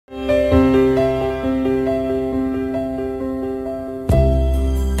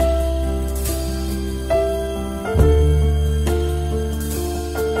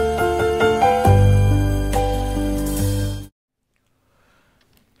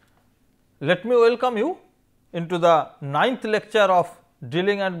Let me welcome you into the 9th lecture of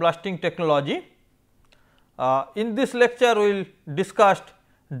drilling and blasting technology. In this lecture, we will discuss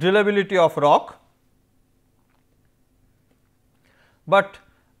drillability of rock, but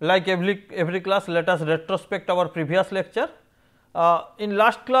like every class, let us retrospect our previous lecture. In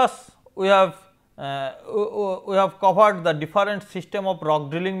last class, we have covered the different system of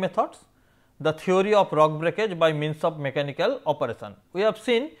rock drilling methods, the theory of rock breakage by means of mechanical operation. We have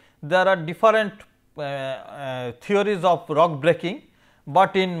seen there are different theories of rock breaking,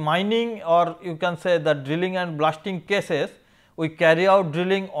 but in mining or you can say the drilling and blasting cases, we carry out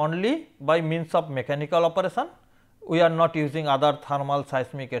drilling only by means of mechanical operation. We are not using other thermal,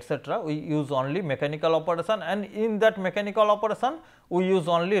 seismic, etc. We use only mechanical operation, and in that mechanical operation we use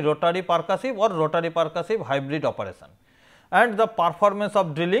only rotary percussive or rotary percussive hybrid operation. And the performance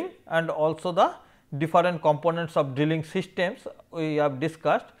of drilling and also the different components of drilling systems we have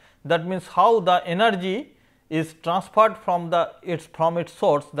discussed. That means, how the energy is transferred from its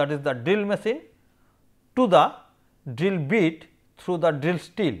source, that is the drill machine, to the drill bit through the drill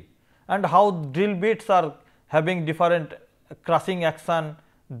steel, and how drill bits are having different crushing action,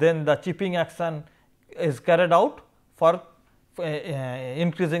 then the chipping action is carried out for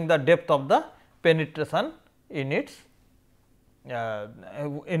increasing the depth of the penetration in its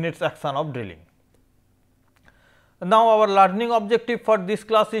action of drilling. Now, our learning objective for this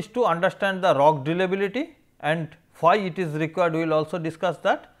class is to understand the rock drillability and why it is required. We will also discuss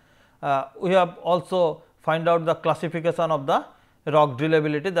that. We have also find out the classification of the rock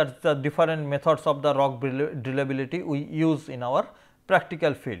drillability, that is the different methods of the rock drillability we use in our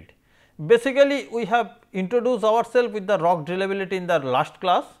practical field. Basically, we have introduced ourselves with the rock drillability in the last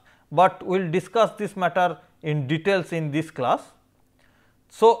class, but we will discuss this matter in details in this class.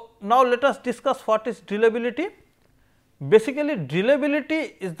 So, now let us discuss what is drillability. Basically,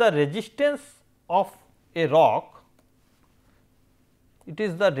 drillability is the resistance of a rock, it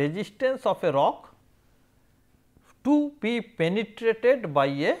is the resistance of a rock to be penetrated by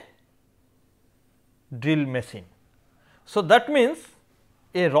a drill machine. So, that means,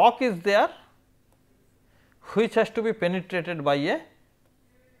 a rock is there which has to be penetrated by a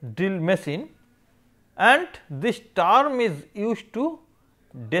drill machine, and this term is used to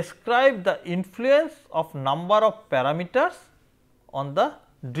describe the influence of number of parameters on the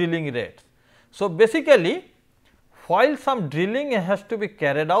drilling rates. So, basically, while some drilling has to be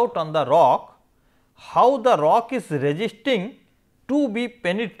carried out on the rock, how the rock is resisting to be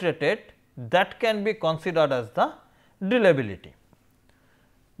penetrated, that can be considered as the drillability.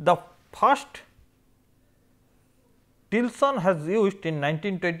 The first Tilson has used in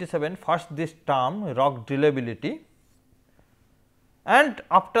 1927 first this term rock drillability, and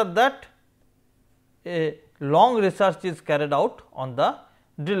after that a long research is carried out on the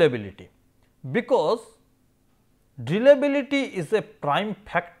drillability, because drillability is a prime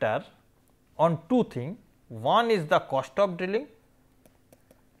factor on two things. One is the cost of drilling,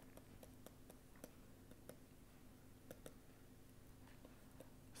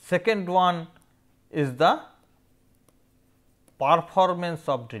 second one is the performance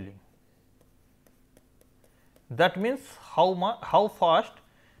of drilling. That means, how fast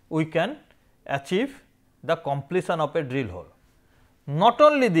we can achieve the completion of a drill hole. Not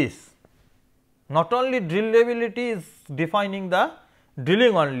only this, not only drillability is defining the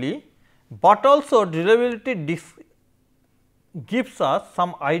drilling only, but also drillability gives us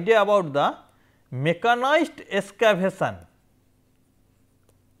some idea about the mechanized excavation.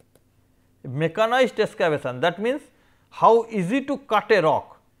 Mechanized excavation, that means, how easy to cut a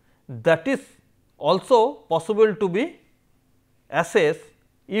rock, that is also possible to be assessed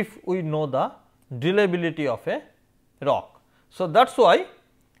if we know the drillability of a rock. So, that is why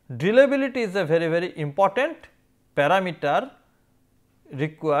drillability is a very important parameter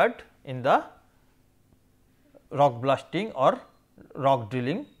required in the rock blasting or rock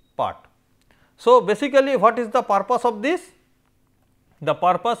drilling part. So, basically what is the purpose of this? The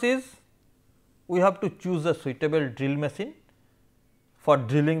purpose is, we have to choose a suitable drill machine for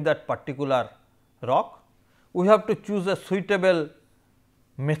drilling that particular rock. We have to choose a suitable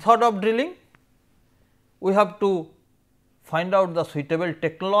method of drilling. We have to find out the suitable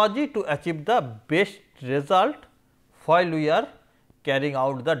technology to achieve the best result while we are carrying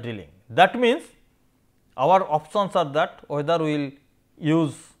out the drilling. That means, our options are that whether we will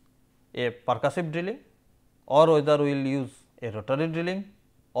use a percussive drilling, or whether we will use a rotary drilling,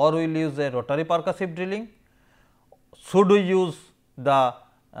 or we will use a rotary percussive drilling. Should we use the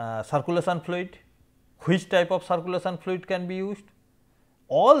circulation fluid, which type of circulation fluid can be used?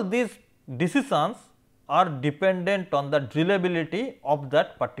 All these decisions are dependent on the drillability of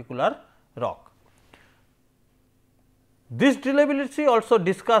that particular rock. This drillability also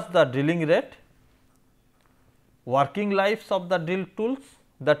discuss the drilling rate, working lives of the drill tools,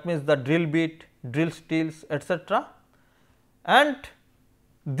 that means the drill bit, drill steels, etc. And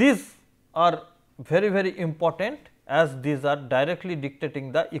these are very important, as these are directly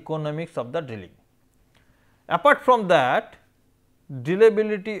dictating the economics of the drilling. Apart from that,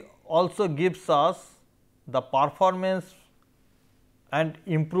 drillability also gives us the performance and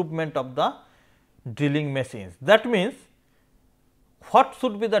improvement of the drilling machines. That means, what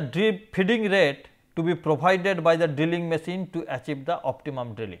should be the drill feeding rate to be provided by the drilling machine to achieve the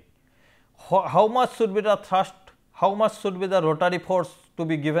optimum drilling? How much should be the thrust, how much should be the rotary force to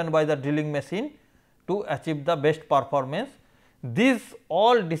be given by the drilling machine to achieve the best performance? These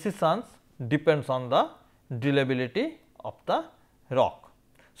all decisions depends on the drillability of the rock.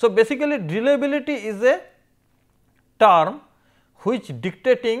 So, basically drillability is a term which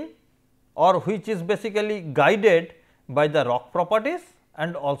dictating or which is basically guided by the rock properties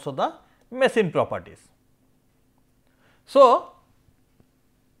and also the machine properties. So,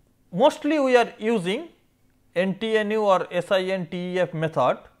 mostly we are using NTNU or SINTEF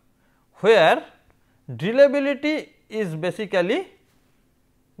method, where drillability is basically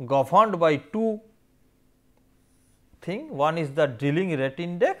governed by two things. One is the drilling rate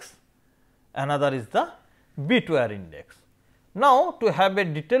index, another is the bit wear index. Now, to have a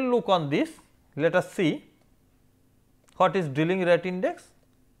detailed look on this, let us see what is drilling rate index.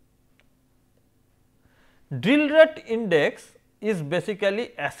 Drill rate index is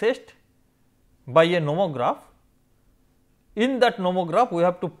basically assessed by a nomograph. In that nomograph, we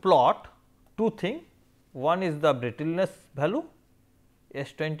have to plot two things. One is the brittleness value,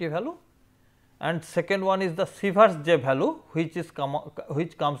 S20 value, and second one is the Sievers J value, which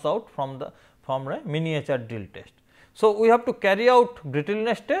comes out from a miniature drill test. So, we have to carry out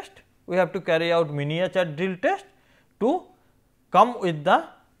brittleness test, we have to carry out miniature drill test to come with the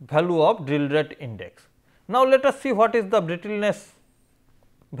value of drill rate index. Now, let us see what is the brittleness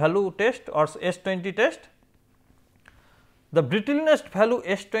value test or S20 test. The brittleness value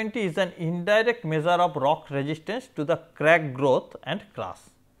S20 is an indirect measure of rock resistance to the crack growth and crush,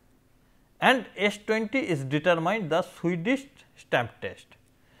 and S20 is determined the Swedish stamp test.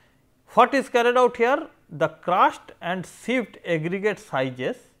 What is carried out here? The crushed and sieved aggregate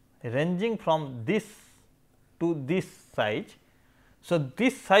sizes ranging from this to this size. So,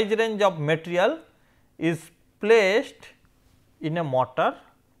 this size range of material is placed in a mortar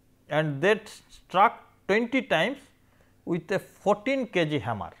and that struck 20 times with a 14 kg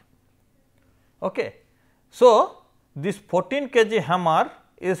hammer. Okay. So, this 14 kg hammer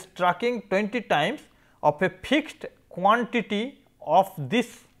is striking 20 times of a fixed quantity of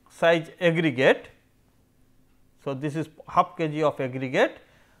this size aggregate. So, this is half kg of aggregate,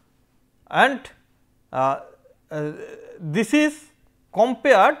 and this is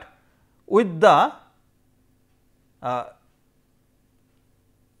compared with the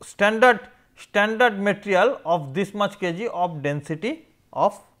standard material of this much kg of density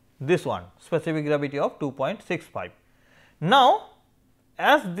of this one, specific gravity of 2.65. Now,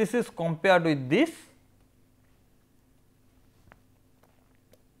 as this is compared with this,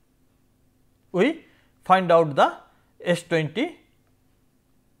 we find out the S20,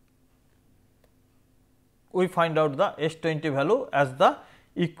 value as the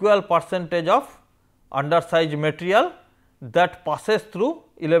equal percentage of undersized material that passes through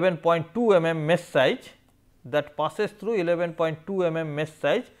 11.2 mm mesh size, mesh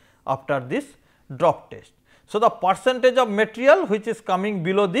size after this drop test. So, the percentage of material which is coming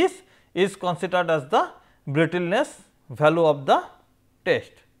below this is considered as the brittleness value of the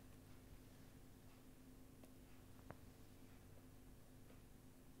test.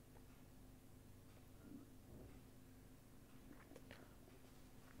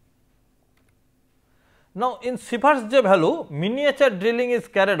 Now, in Sievers J value, miniature drilling is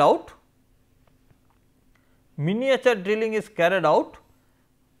carried out.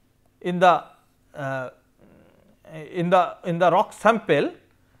 In the rock sample,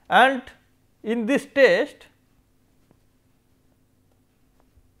 and in this test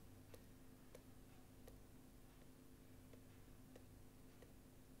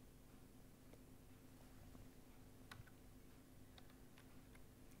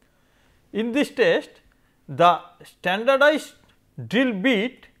the standardized drill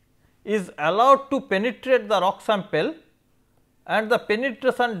bit is allowed to penetrate the rock sample, and the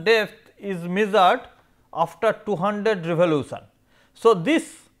penetration depth is measured after 200 revolution. So,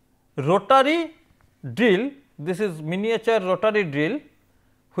 this rotary drill, this is miniature rotary drill,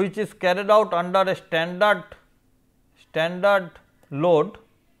 which is carried out under a standard load,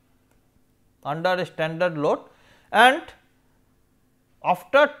 under a standard load, and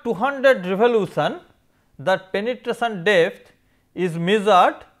after 200 revolution that penetration depth is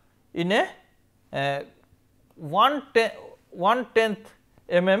measured in a 1/10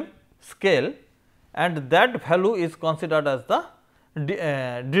 mm scale, and that value is considered as the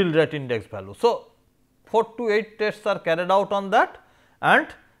drill rate index value. So, 4 to 8 tests are carried out on that, and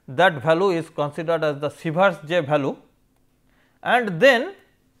that value is considered as the Sievers J value, and then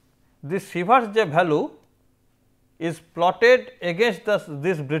this Sievers J value is plotted against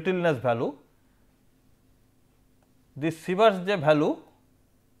this brittleness value. This Sievers J value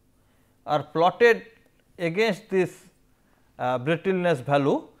are plotted against this brittleness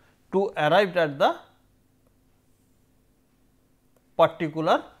value to arrive at the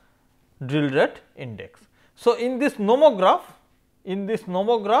particular drill rate index. So, in this nomograph,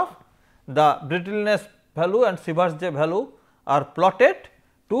 the brittleness value and Sievers J value are plotted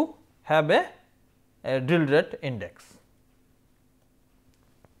to have a drill rate index.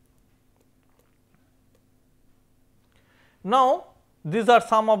 Now, these are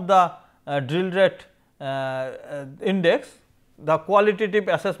some of the drill rate index. The qualitative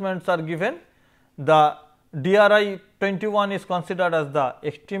assessments are given. The DRI 21 is considered as the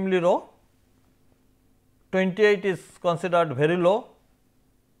extremely low, 28 is considered very low,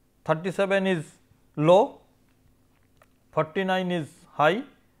 37 is low, 49 is high,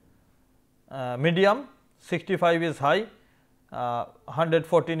 medium, 65 is high,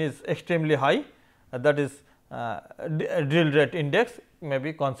 114 is extremely high, that is drill rate index may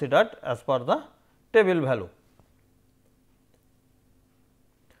be considered as per the table value.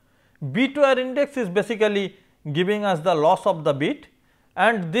 Beat wear index is basically giving us the loss of the beat,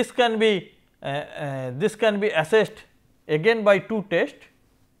 and this can be assessed again by two tests.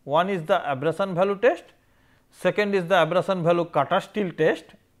 One is the abrasion value test, second is the abrasion value cutter steel test.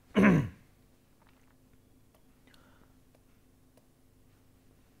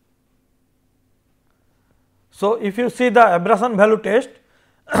 So, if you see the abrasion value test,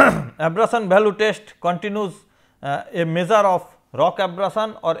 abrasion value test continues a measure of rock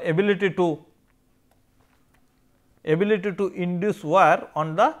abrasion or ability to induce wear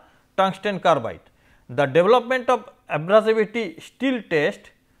on the tungsten carbide. The development of abrasivity steel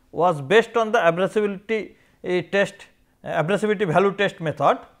test was based on the abrasivity value test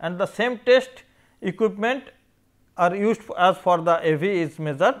method, and the same test equipment are used as for the AV is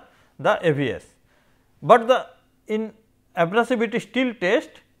measured the AVS. But in abrasivity steel test,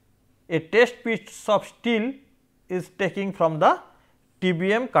 a test piece of steel is taking from the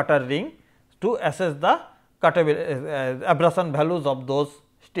TBM cutter ring to assess the abrasion values of those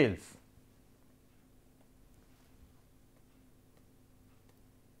steels.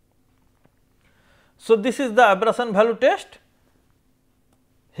 So, this is the abrasion value test.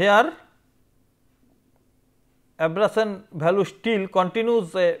 Here abrasion value steel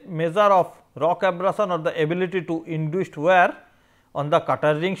continues a measure of rock abrasion or the ability to induced wear on the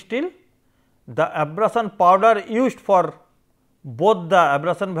cutter ring steel. The abrasion powder used for both the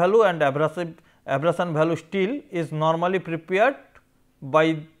abrasion value and abrasion value steel is normally prepared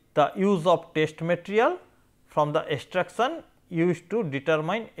by the use of test material from the extraction used to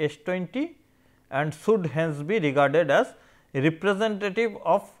determine S20 and should hence be regarded as representative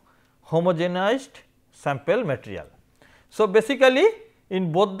of homogenized sample material. So, basically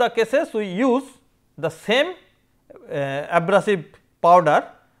in both the cases we use the same abrasive powder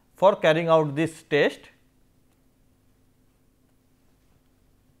for carrying out this test.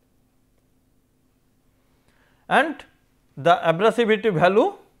 And the abrasivity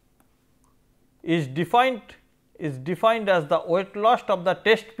value is defined as the weight loss of the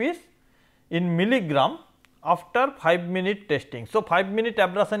test piece in milligram after 5-minute testing. So, 5-minute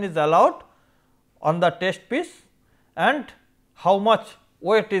abrasion is allowed on the test piece, and how much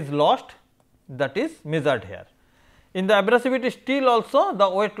weight is lost, that is measured here. In the abrasivity steel also the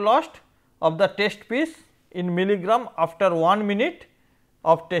weight lost of the test piece in milligram after 1 minute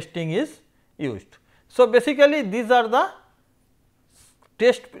of testing is used. So, basically these are the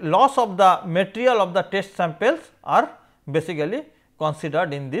test loss of the material of the test samples are basically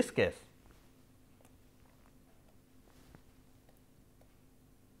considered in this case.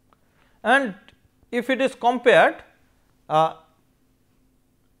 And if it is compared,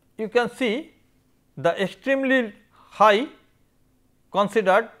 you can see the extremely high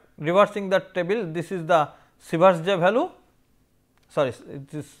considered, reversing the table, this is the Sievers J value, sorry,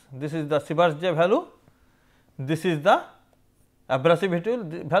 this is the Sievers J value, this is the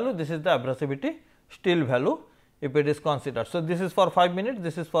abrasivity value, this is the abrasivity steel value if it is considered. So, this is for 5 minutes,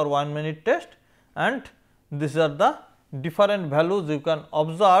 this is for 1 minute test, and these are the different values you can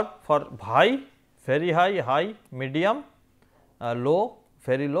observe for high, very high, high, medium, low,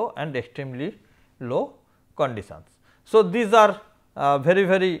 very low and extremely low conditions. So, these are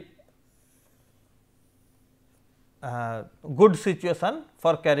very good situation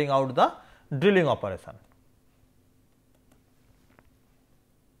for carrying out the drilling operation.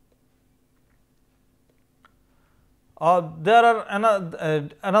 There are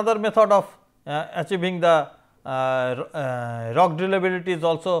another method of achieving the rock drillability is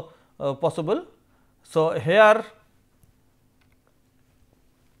also possible. So, here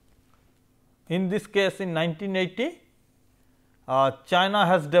in this case in 1980 China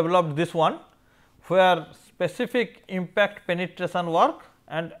has developed this one, where specific impact penetration work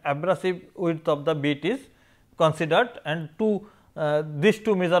and abrasive width of the bit is considered, and these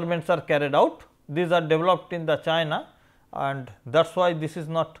two measurements are carried out. These are developed in the China, and that is why this is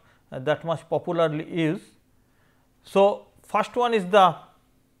not that much popularly used. So, first one is the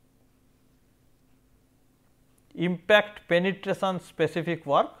impact penetration specific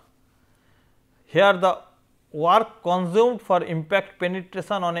work. Here the work consumed for impact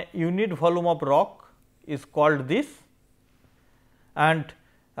penetration on a unit volume of rock is called this, and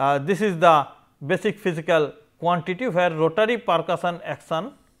this is the basic physical quantity where rotary percussion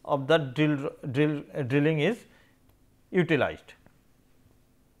action of the drilling is utilized.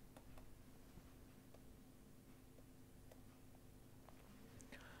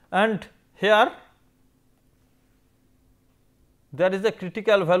 And here there is a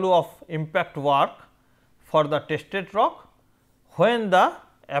critical value of impact work for the tested rock. When the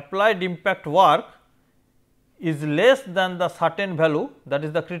applied impact work is less than the certain value, that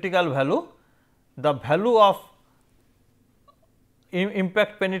is the critical value, the value of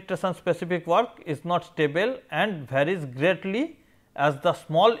impact penetration specific work is not stable and varies greatly, as the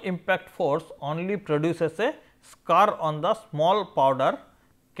small impact force only produces a scar on the small powder,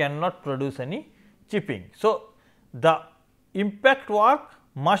 cannot produce any chipping. So, the impact work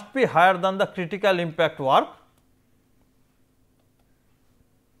must be higher than the critical impact work,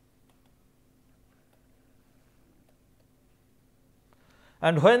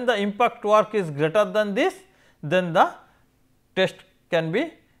 and when the impact work is greater than this, then the test can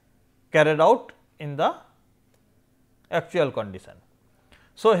be carried out in the actual condition.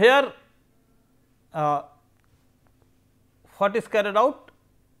 So, here what is carried out?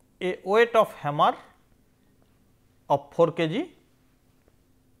 A weight of hammer of 4 kg.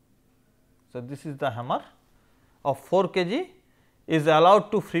 So, this is the hammer of 4 kg is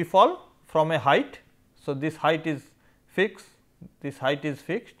allowed to free fall from a height. So, this height is fixed, this height is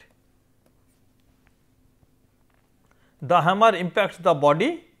fixed. The hammer impacts the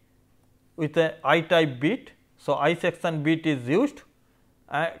body with a I type bit. So, I section bit is used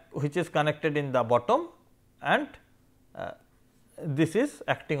which is connected in the bottom, and this is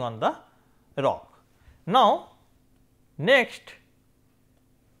acting on the rock. Now, next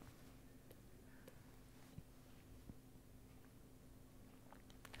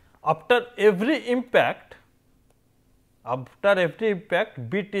after every impact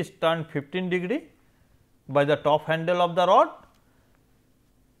bit is turned 15 degree by the top handle of the rod.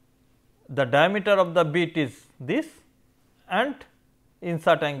 The diameter of the bit is this and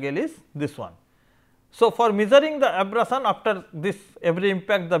insert angle is this one. So, for measuring the abrasion, after this every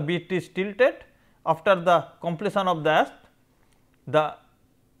impact the bit is tilted. After the completion of the AST, the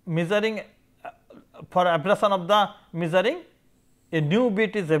measuring for abrasion of the measuring, a new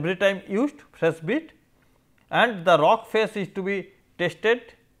bit is every time used, fresh bit, and the rock face is to be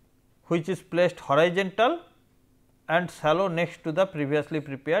tested, which is placed horizontal and shallow next to the previously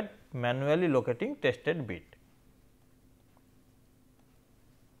prepared manually locating tested bit.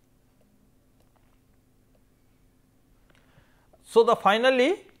 So, the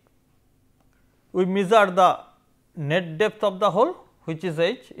finally, we measure the net depth of the hole, which is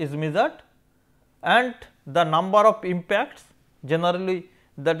h, is measured, and the number of impacts, generally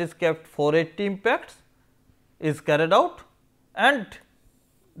that is kept 480 impacts is carried out, and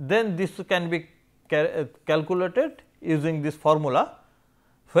then this can be calculated using this formula,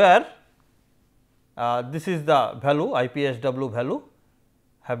 where this is the value IPSW value,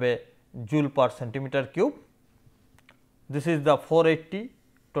 have a joule per centimeter cube. This is the 480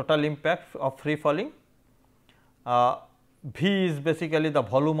 total impact of free falling. V is basically the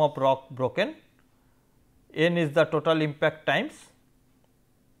volume of rock broken, N is the total impact times,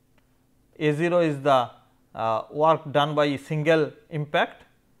 A0 is the work done by single impact,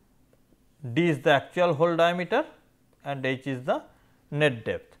 D is the actual hole diameter, and H is the net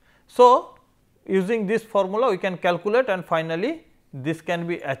depth. So, using this formula we can calculate, and finally, this can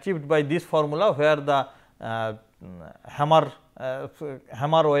be achieved by this formula, where the hammer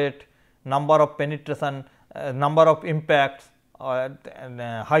weight, number of penetration, number of impacts,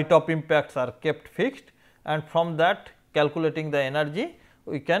 height of impacts are kept fixed, and from that calculating the energy,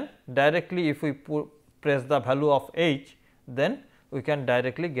 we can directly, if we press the value of H, then we can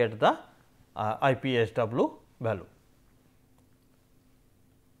directly get the IPSW value.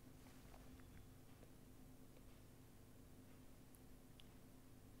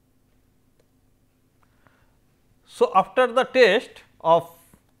 So, after the test of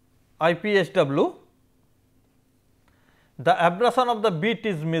IPSW, the abrasion of the bit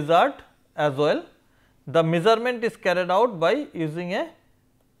is measured as well. The measurement is carried out by using a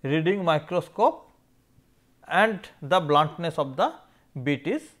reading microscope, and the bluntness of the bit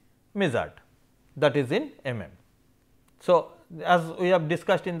is measured, that is in mm. So, as we have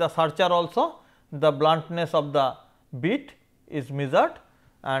discussed in the cerchar also, the bluntness of the bit is measured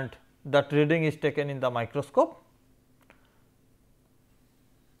and that reading is taken in the microscope.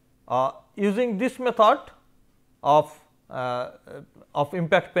 Using this method of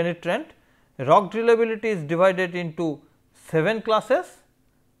impact penetrant, rock drillability is divided into 7 classes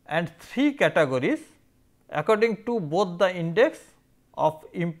and 3 categories according to both the index of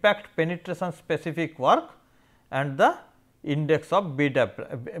impact penetration specific work and the index of bit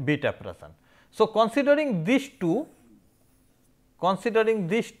abrasion. So, considering these two,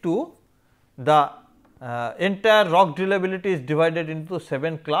 the entire rock drillability is divided into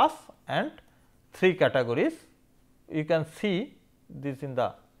 7 class and 3 categories. You can see this in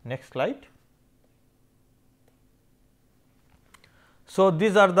the next slide. So,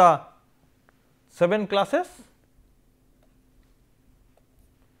 these are the 7 classes.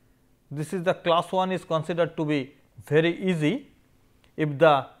 This is the class 1 is considered to be very easy if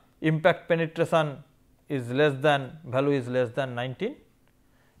the impact penetration is less than, value is less than 19.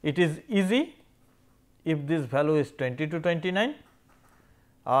 It is easy if this value is 20 to 29.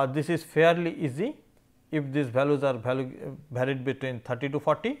 This is fairly easy if these values are varied between 30 to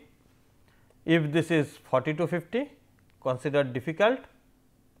 40. If this is 40 to 50, considered difficult.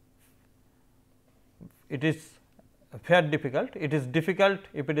 It is fair difficult. It is difficult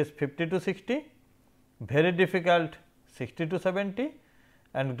if it is 50 to 60, very difficult 60 to 70,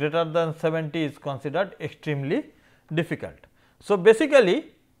 and greater than 70 is considered extremely difficult. So,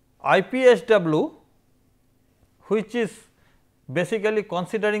 basically IPSW, which is basically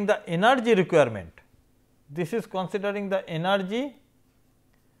considering the energy requirement, this is considering the energy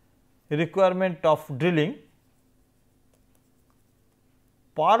requirement of drilling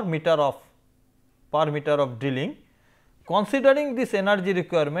per meter of drilling. Considering this energy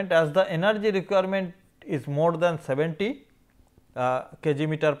requirement, as the energy requirement is more than 70 kg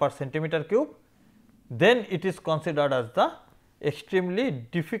meter per centimeter cube, then it is considered as the extremely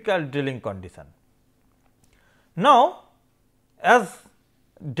difficult drilling condition. Now, as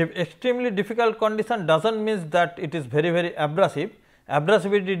extremely difficult condition does not mean that it is very abrasive.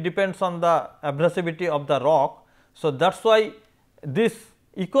 Abrasivity depends on the abrasivity of the rock. So, that is why this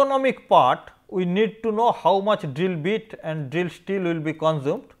economic part, we need to know how much drill bit and drill steel will be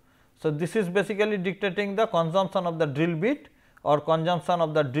consumed. So, this is basically dictating the consumption of the drill bit or consumption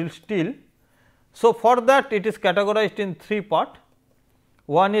of the drill steel. So, for that it is categorized in 3 parts.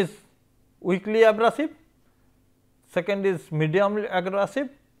 One is weakly abrasive, second is medium abrasive,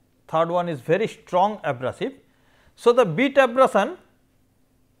 third one is very strong abrasive. So, the bit abrasion,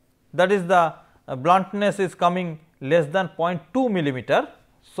 that is the bluntness is coming less than 0.2 millimeter.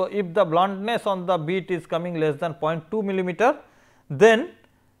 So, if the bluntness on the bit is coming less than 0.2 millimeter, then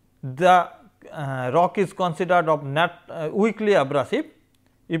the rock is considered of weakly abrasive.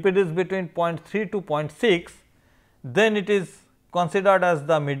 If it is between 0.3 to 0.6, then it is considered as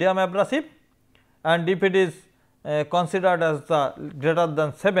the medium abrasive, and if it is considered as the greater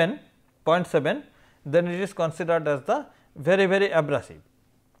than 0.7, then it is considered as the very abrasive.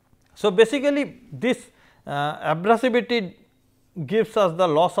 So, basically this abrasivity gives us the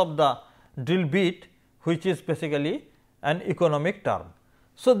loss of the drill bit, which is basically an economic term.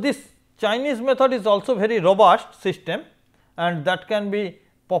 So, this Chinese method is also very robust system, and that can be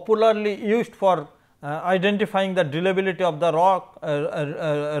popularly used for identifying the drillability of the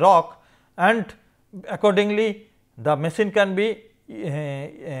rock, and accordingly the machine can be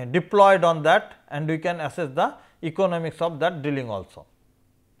deployed on that, and we can assess the economics of that drilling also.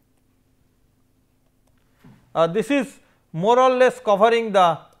 This is more or less covering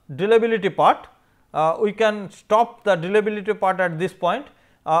the drillability part. We can stop the drillability part at this point.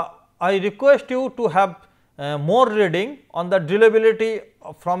 I request you to have more reading on the drillability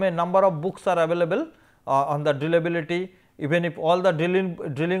from a number of books are available on the drillability. Even if all the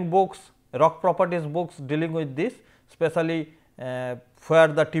drilling books rock properties books dealing with this, especially where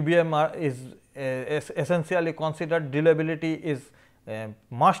the TBM is essentially considered, drillability is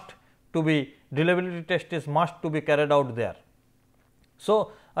must to be, drillability test is must to be carried out there.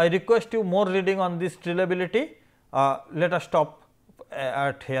 So, I request you more reading on this drillability. Let us stop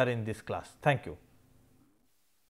at here in this class. Thank you.